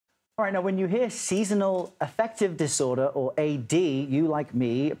All right, now when you hear seasonal affective disorder, or AD, you, like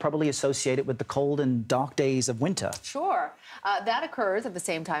me, probably associate it with the cold and dark days of winter. Sure. That occurs at the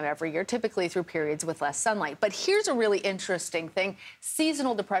same time every year, typically through periods with less sunlight. But here's a really interesting thing.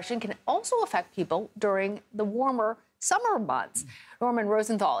 Seasonal depression can also affect people during the warmer summer months. Norman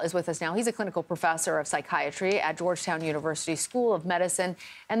Rosenthal is with us now. He's a clinical professor of psychiatry at Georgetown University School of Medicine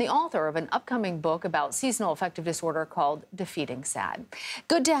and the author of an upcoming book about seasonal affective disorder called Defeating SAD.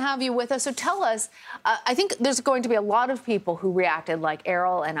 Good to have you with us. So tell us, I think there's going to be a lot of people who reacted like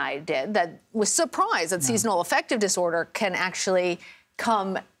Errol and I did, that was surprised that seasonal affective disorder can actually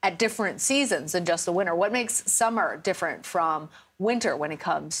come at different seasons than just the winter. What makes summer different from winter when it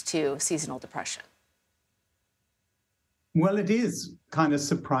comes to seasonal depression? Well, it is kind of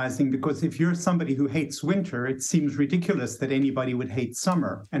surprising because if you're somebody who hates winter, it seems ridiculous that anybody would hate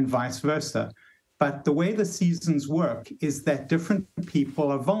summer and vice versa. But the way the seasons work is that different people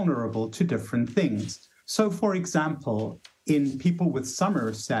are vulnerable to different things. So, for example, in people with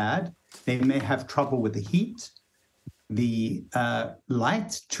summer SAD, they may have trouble with the heat, the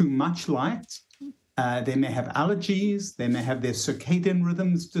light, too much light. They may have allergies. They may have their circadian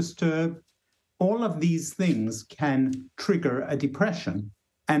rhythms disturbed. All of these things can trigger a depression.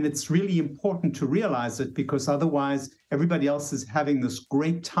 And it's really important to realize it because otherwise everybody else is having this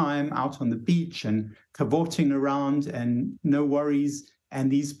great time out on the beach and cavorting around and no worries.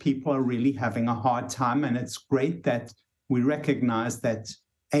 And these people are really having a hard time. And it's great that we recognize that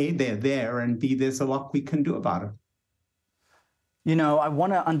A, they're there, and B, there's a lot we can do about it. You know, I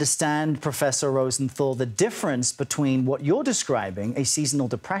want to understand, Professor Rosenthal, the difference between what you're describing, a seasonal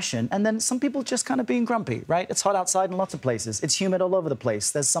depression, and then some people just kind of being grumpy, right? It's hot outside in lots of places. It's humid all over the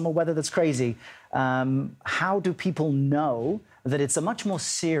place. There's summer weather that's crazy. How do people know that it's a much more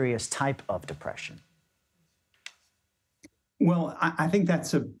serious type of depression? Well, I think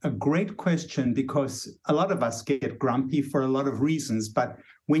that's a great question because a lot of us get grumpy for a lot of reasons. But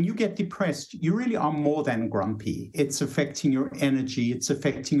when you get depressed, you really are more than grumpy. It's affecting your energy. It's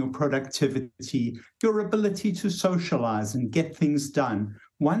affecting your productivity, your ability to socialize and get things done.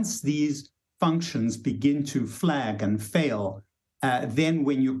 Once these functions begin to flag and fail, then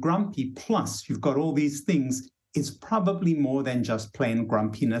when you're grumpy, plus you've got all these things, it's probably more than just plain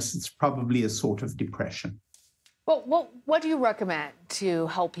grumpiness. It's probably a sort of depression. Well, what do you recommend to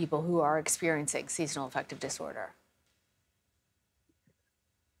help people who are experiencing seasonal affective disorder?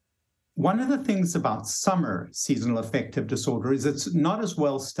 One of the things about summer seasonal affective disorder is it's not as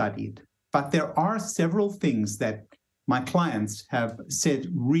well studied, but there are several things that my clients have said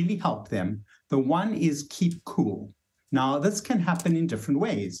really help them. The one is keep cool. Now, this can happen in different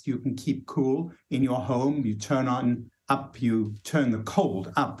ways. You can keep cool in your home. You turn the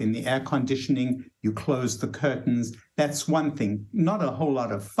cold up in the air conditioning, you close the curtains. That's one thing. Not a whole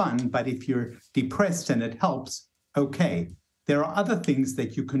lot of fun, but if you're depressed and it helps, okay. There are other things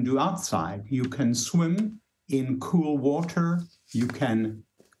that you can do outside. You can swim in cool water. You can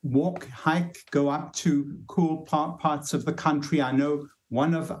walk, hike, go up to cool parts of the country. I know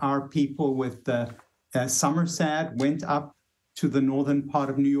one of our people with the summer SAD went up to the northern part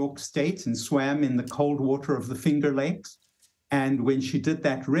of New York State and swam in the cold water of the Finger Lakes. And when she did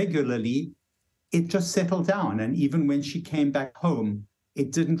that regularly, it just settled down. And even when she came back home,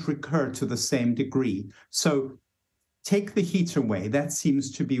 it didn't recur to the same degree. So take the heat away. That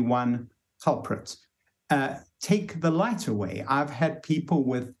seems to be one culprit. Take the light away. I've had people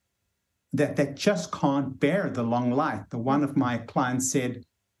with that just can't bear the long light. One of my clients said,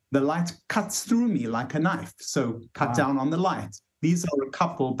 the light cuts through me like a knife, so cut down on the light. These are a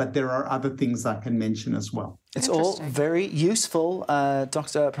couple, but there are other things I can mention as well. It's all very useful.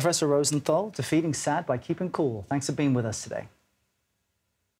 Professor Rosenthal, defeating SAD by keeping cool. Thanks for being with us today.